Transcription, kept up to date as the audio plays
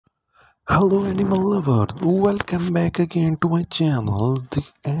Hello animal lovers, welcome back again to my channel, The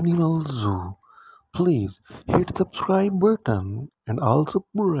Animal Zoo. Please hit subscribe button and also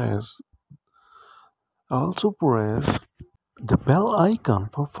press the bell icon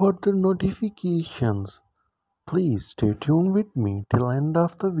for further notifications. Please stay tuned with me till end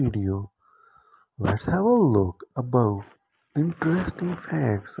of the video. Let's have a look about interesting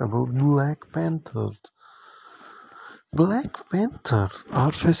facts about black panthers. Black panthers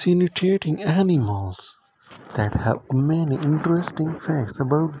are fascinating animals that have many interesting facts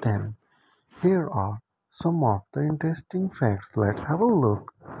about them. Here are some of the interesting facts. Let's have a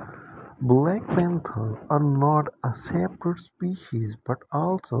look. Black panthers are not a separate species but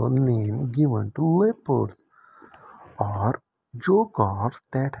also a name given to leopards or jaguars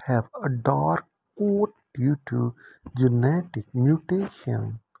that have a dark coat due to genetic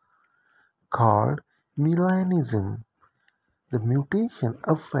mutation called melanism. The mutation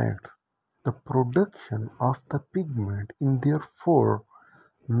affects the production of the pigment in their fur,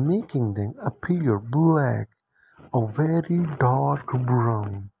 making them appear black or very dark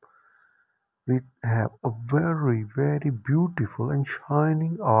brown. They have a very beautiful and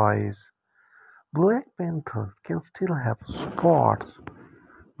shining eyes. Black panthers can still have spots,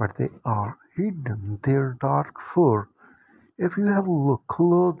 but they are hidden their dark fur. If you have a look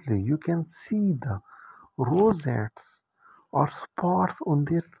closely, you can see the rosettes or spots on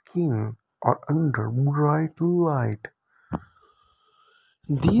their skin or under bright light.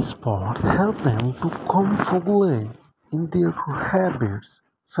 These spots help them to camouflage in their habits,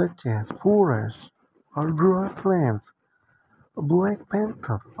 such as forests or grasslands. Black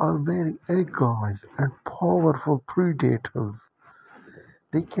panthers are very agile and powerful predators.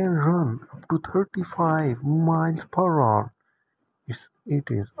 They can run up to 35 miles per hour. It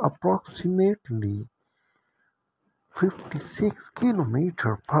is approximately 56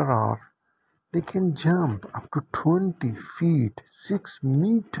 kilometers per hour. They can jump up to 20 feet 6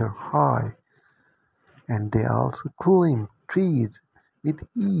 meters high, and they also climb trees with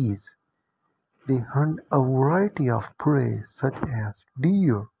ease. They hunt a variety of prey such as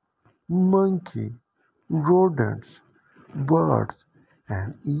deer, monkey, rodents, birds,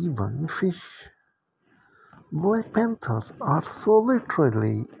 and even fish. Black panthers are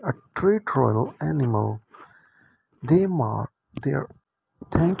solitarily a territorial animal. They mark their.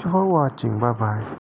 Thank you for watching. Bye bye.